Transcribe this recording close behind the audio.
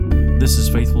This is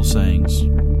Faithful Sayings,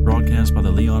 broadcast by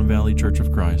the Leon Valley Church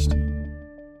of Christ.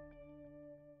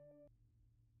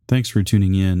 Thanks for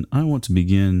tuning in. I want to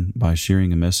begin by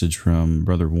sharing a message from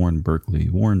Brother Warren Berkeley.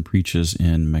 Warren preaches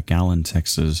in McAllen,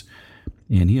 Texas,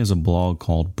 and he has a blog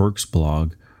called Burke's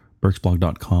Blog,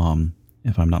 burksblog.com,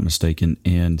 if I'm not mistaken,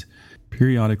 and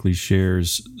periodically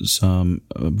shares some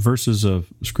verses of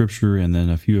Scripture and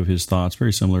then a few of his thoughts,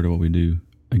 very similar to what we do,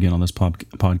 again, on this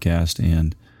podcast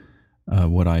and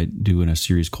what I do in a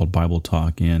series called Bible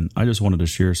Talk. And I just wanted to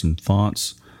share some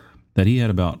thoughts that he had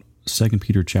about 2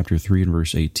 Peter chapter 3 and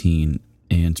verse 18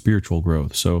 and spiritual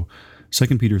growth. So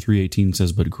 2 Peter 3:18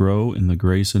 says, "But grow in the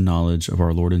grace and knowledge of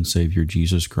our Lord and Savior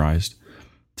Jesus Christ.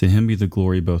 To him be the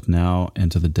glory both now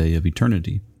and to the day of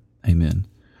eternity. Amen."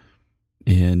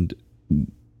 And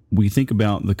we think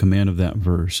about the command of that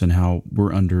verse and how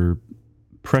we're under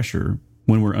pressure.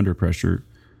 When we're under pressure,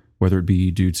 whether it be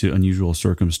due to unusual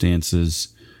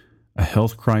circumstances, a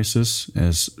health crisis,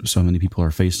 as so many people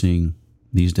are facing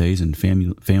these days, and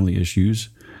family issues,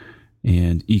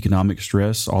 and economic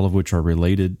stress, all of which are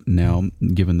related now,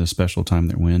 given the special time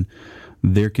that we're in,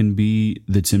 there can be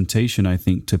the temptation, I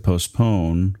think, to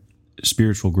postpone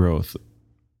spiritual growth,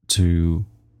 to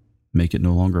make it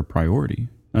no longer a priority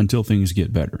until things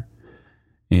get better.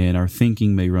 And our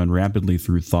thinking may run rapidly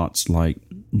through thoughts like,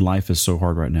 life is so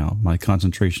hard right now. My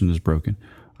concentration is broken.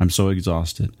 I'm so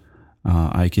exhausted.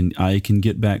 I can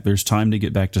get back. There's time to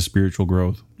get back to spiritual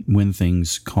growth when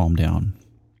things calm down,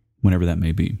 whenever that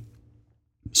may be.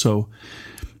 So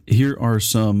here are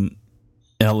some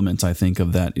elements, I think,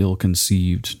 of that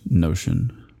ill-conceived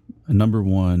notion. Number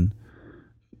one,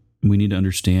 we need to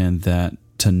understand that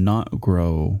to not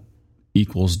grow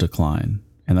equals decline.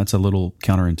 And that's a little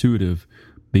counterintuitive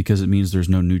because it means there's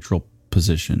no neutral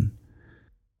position.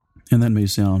 And that may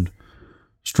sound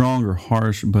strong or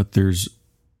harsh, but there's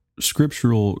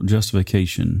scriptural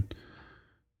justification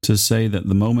to say that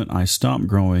the moment I stop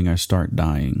growing, I start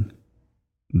dying,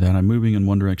 that I'm moving in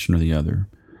one direction or the other.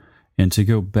 And to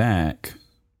go back,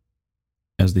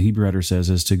 as the Hebrew writer says,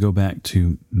 is to go back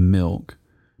to milk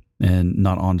and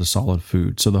not onto solid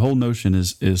food. So the whole notion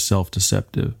is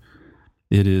self-deceptive.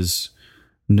 It is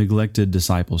neglected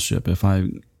discipleship. If I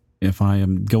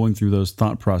am going through those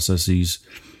thought processes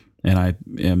and I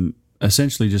am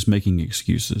essentially just making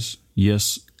excuses,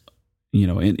 yes,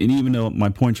 and even though my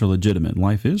points are legitimate,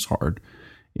 life is hard,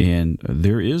 and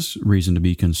there is reason to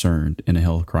be concerned in a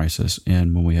health crisis,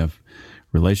 and when we have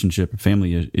relationship and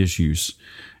family issues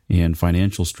and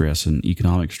financial stress and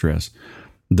economic stress,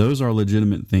 those are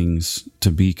legitimate things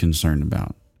to be concerned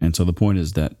about. And so the point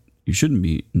is that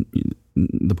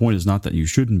the point is not that you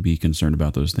shouldn't be concerned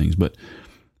about those things, but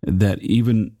that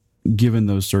even given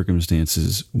those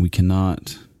circumstances, we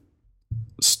cannot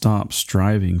stop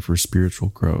striving for spiritual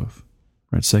growth.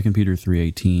 Right? 2 Peter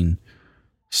 3:18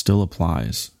 still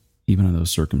applies even in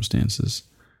those circumstances.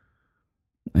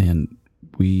 And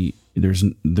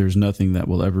there's nothing that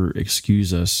will ever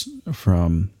excuse us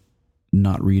from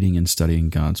not reading and studying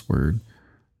God's word.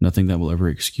 Nothing that will ever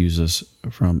excuse us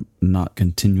from not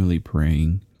continually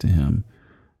praying to him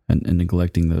and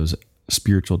neglecting those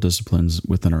spiritual disciplines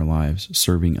within our lives,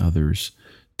 serving others,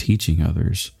 teaching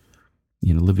others,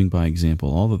 living by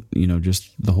example, all the,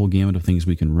 just the whole gamut of things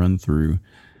we can run through.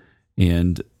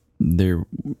 And there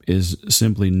is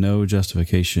simply no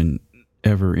justification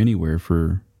ever anywhere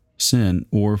for sin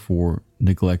or for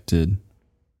neglected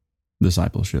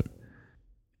discipleship.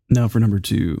 Now for number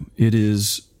two, it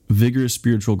is vigorous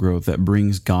spiritual growth that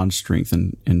brings God's strength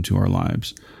into our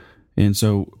lives. And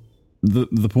so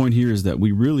the point here is that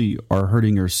we really are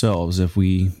hurting ourselves if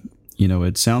we,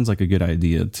 it sounds like a good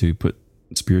idea to put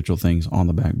spiritual things on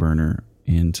the back burner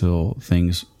until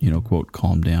things, quote,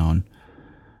 calm down.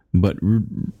 But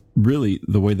really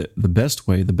the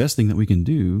best thing that we can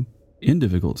do in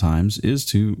difficult times is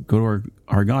to go to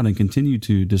our God and continue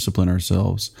to discipline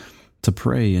ourselves, to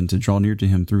pray and to draw near to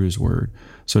him through his word.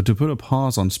 So to put a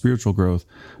pause on spiritual growth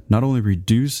not only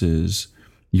reduces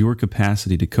your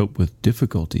capacity to cope with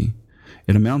difficulty,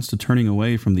 it amounts to turning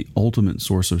away from the ultimate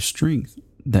source of strength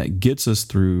that gets us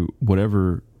through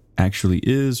whatever actually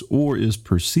is or is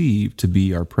perceived to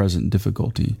be our present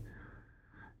difficulty.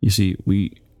 You see,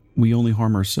 we only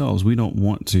harm ourselves. We don't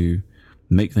want to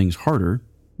make things harder,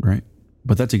 right?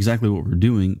 But that's exactly what we're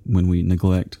doing when we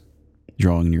neglect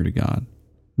drawing near to God.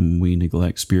 We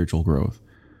neglect spiritual growth,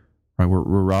 right? We're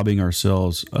robbing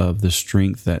ourselves of the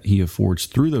strength that he affords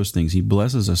through those things. He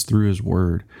blesses us through his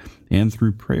word and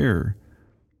through prayer,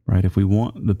 right? If we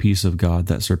want the peace of God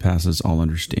that surpasses all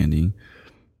understanding,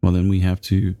 well, then we have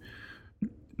to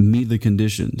meet the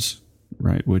conditions,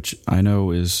 right? Which I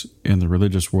know is in the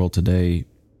religious world today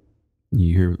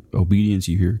You hear obedience,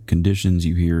 you hear conditions,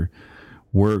 you hear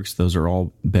works. Those are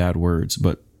all bad words,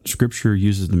 but Scripture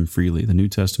uses them freely. The New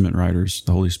Testament writers,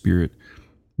 the Holy Spirit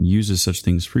uses such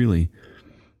things freely.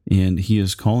 And He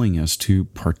is calling us to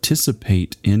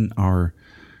participate in our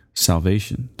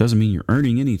salvation. Doesn't mean you're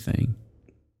earning anything,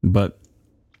 but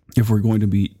if we're going to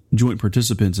be joint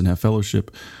participants and have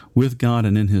fellowship with God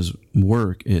and in His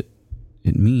work, it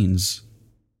means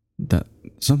that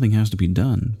something has to be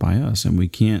done by us, and we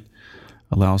can't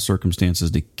allow circumstances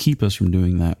to keep us from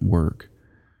doing that work.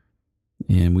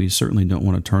 And we certainly don't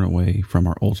want to turn away from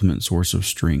our ultimate source of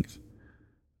strength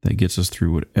that gets us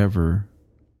through whatever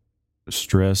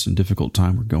stress and difficult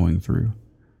time we're going through.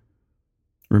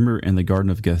 Remember in the Garden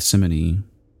of Gethsemane,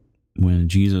 when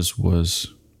Jesus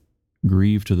was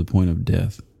grieved to the point of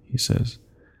death, he says,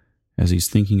 as he's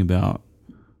thinking about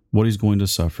what he's going to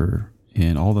suffer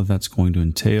and all that that's going to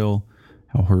entail,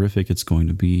 how horrific it's going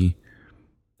to be,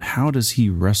 how does he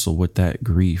wrestle with that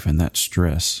grief and that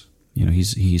stress? You know,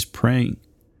 he's praying,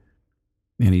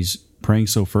 and he's praying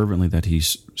so fervently that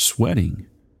he's sweating,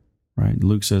 right?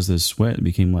 Luke says this sweat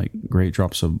became like great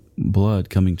drops of blood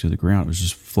coming to the ground. It was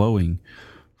just flowing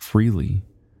freely,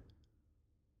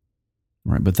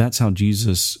 right? But that's how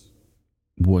Jesus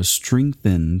was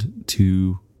strengthened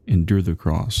to endure the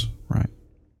cross, right?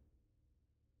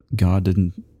 God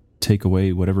didn't take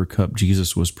away whatever cup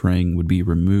Jesus was praying would be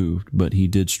removed, but He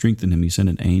did strengthen him. He sent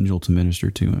an angel to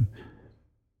minister to him.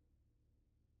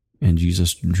 And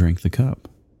Jesus drank the cup,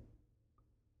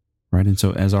 right? And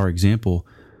so as our example,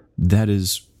 that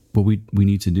is what we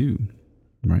need to do,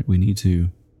 right? We need to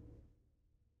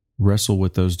wrestle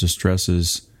with those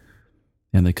distresses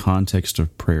in the context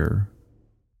of prayer.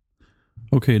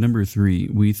 Okay, number 3,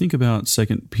 we think about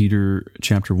 2 Peter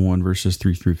chapter 1, verses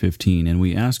 3 through 15, and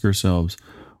we ask ourselves,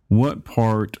 what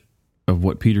part of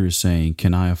what Peter is saying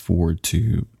can I afford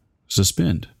to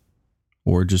suspend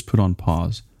or just put on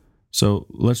pause? So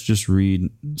let's just read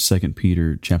 2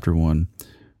 Peter chapter 1,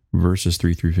 verses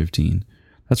 3 through 15.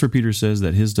 That's where Peter says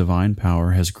that His divine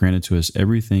power has granted to us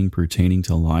everything pertaining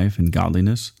to life and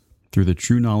godliness through the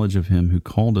true knowledge of Him who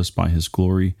called us by His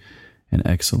glory and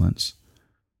excellence.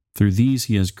 Through these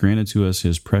He has granted to us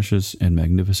His precious and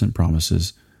magnificent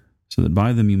promises, so that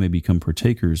by them you may become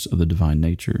partakers of the divine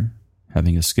nature,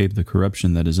 having escaped the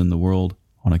corruption that is in the world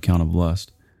on account of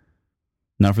lust.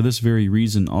 Now for this very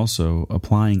reason also,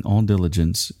 applying all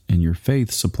diligence, in your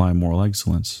faith supply moral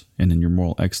excellence, and in your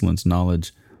moral excellence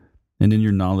knowledge, and in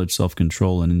your knowledge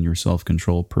self-control, and in your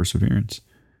self-control perseverance,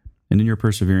 and in your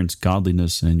perseverance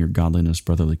godliness, and in your godliness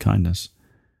brotherly kindness,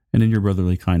 and in your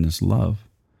brotherly kindness love.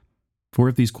 For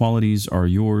if these qualities are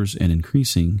yours and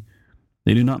increasing,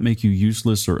 they do not make you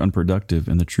useless or unproductive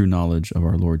in the true knowledge of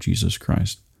our Lord Jesus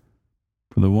Christ.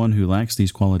 For the one who lacks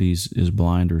these qualities is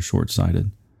blind or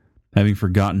short-sighted, having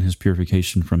forgotten his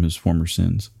purification from his former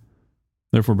sins.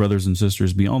 Therefore, brothers and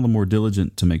sisters, be all the more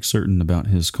diligent to make certain about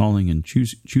His calling and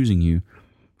choosing you,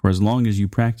 for as long as you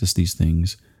practice these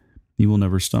things, you will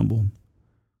never stumble.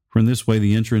 For in this way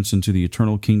the entrance into the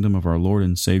eternal kingdom of our Lord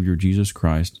and Savior Jesus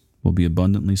Christ will be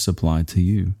abundantly supplied to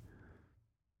you.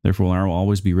 Therefore, I will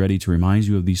always be ready to remind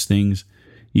you of these things,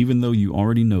 even though you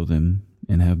already know them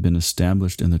and have been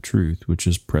established in the truth which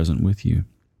is present with you.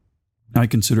 I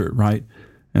consider it right,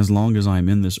 as long as I am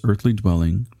in this earthly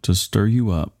dwelling, to stir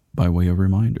you up by way of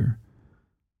reminder,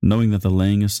 knowing that the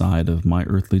laying aside of my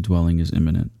earthly dwelling is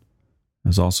imminent,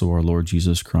 as also our Lord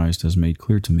Jesus Christ has made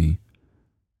clear to me.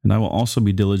 And I will also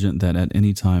be diligent that at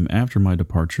any time after my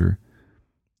departure,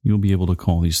 you'll be able to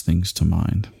call these things to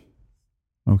mind.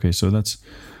 Okay, so that's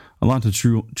a lot to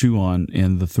chew on,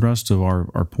 and the thrust of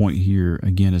our point here,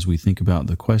 again, as we think about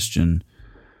the question,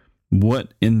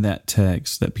 what in that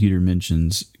text that Peter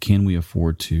mentions can we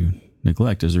afford to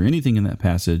neglect? Is there anything in that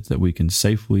passage that we can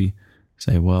safely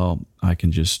say, well, I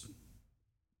can just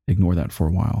ignore that for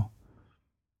a while,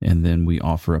 and then we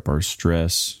offer up our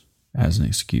stress as an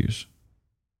excuse?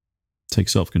 Take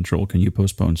self-control. Can you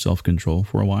postpone self-control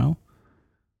for a while,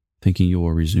 thinking you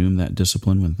will resume that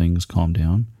discipline when things calm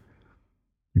down?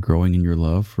 You're growing in your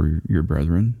love for your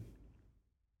brethren.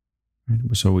 Right?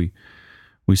 So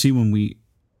we see when we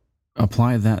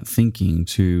apply that thinking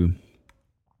to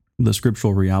the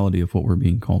scriptural reality of what we're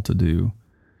being called to do,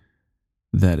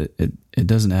 that it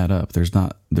doesn't add up. There's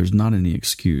not any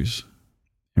excuse.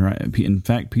 And right? In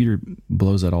fact, Peter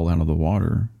blows that all out of the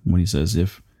water when he says,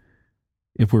 if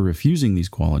we're refusing these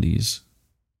qualities,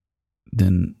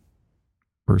 then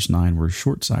verse 9, we're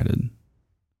short-sighted.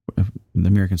 The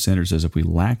American Standard says if we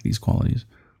lack these qualities,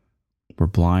 we're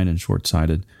blind and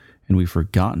short-sighted, and we've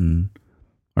forgotten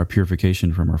our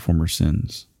purification from our former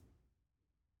sins.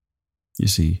 You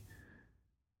see,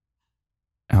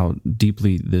 how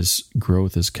deeply this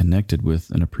growth is connected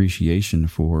with an appreciation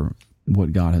for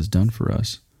what God has done for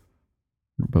us.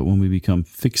 But when we become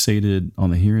fixated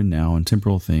on the here and now and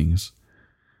temporal things,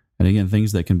 and again,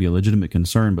 things that can be a legitimate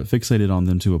concern, but fixated on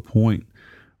them to a point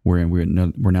where we're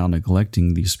now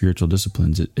neglecting these spiritual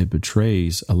disciplines, it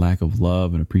betrays a lack of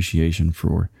love and appreciation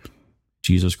for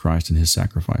Jesus Christ and his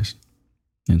sacrifice.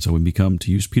 And so we become,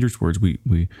 to use Peter's words,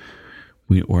 we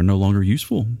are no longer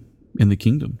useful in the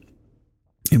kingdom.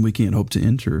 And we can't hope to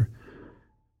enter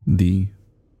the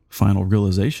final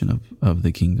realization of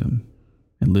the kingdom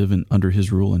and live under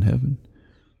his rule in heaven.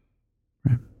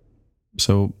 Right?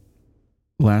 So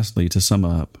lastly, to sum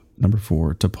up, number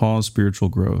 4, to pause spiritual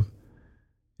growth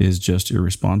is just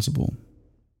irresponsible.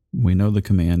 We know the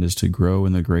command is to grow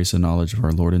in the grace and knowledge of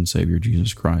our Lord and Savior,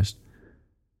 Jesus Christ.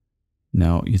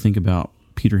 Now, you think about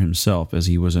Peter himself as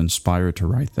he was inspired to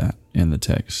write that in the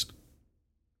text,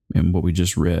 and what we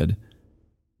just read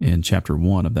in chapter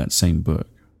 1 of that same book.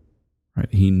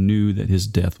 Right? He knew that his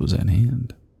death was at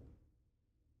hand.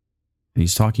 And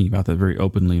he's talking about that very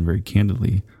openly and very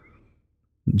candidly.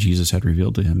 Jesus had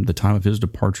revealed to him the time of his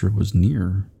departure was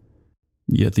near.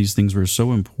 Yet these things were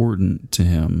so important to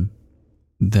him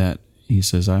that he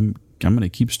says, I'm going to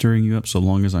keep stirring you up so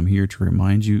long as I'm here to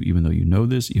remind you, even though you know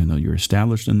this, even though you're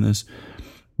established in this,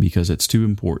 because it's too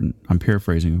important. I'm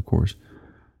paraphrasing, of course.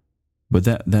 But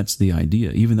that's the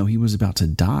idea. Even though he was about to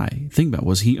die, think about,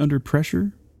 was he under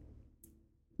pressure?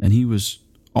 And he was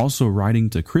also writing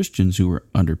to Christians who were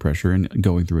under pressure and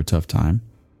going through a tough time.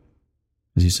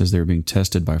 As he says, they were being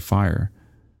tested by fire.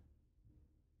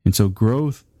 And so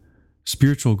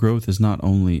spiritual growth is not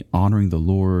only honoring the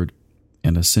Lord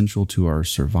and essential to our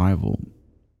survival,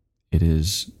 it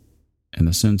is, in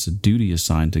a sense, a duty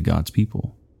assigned to God's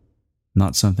people,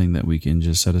 not something that we can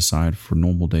just set aside for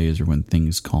normal days or when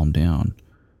things calm down.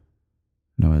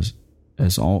 As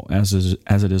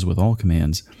it is with all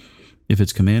commands, if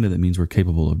it's commanded, that means we're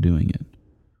capable of doing it.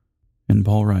 And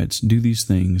Paul writes, "Do these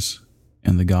things,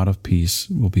 and the God of peace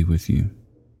will be with you."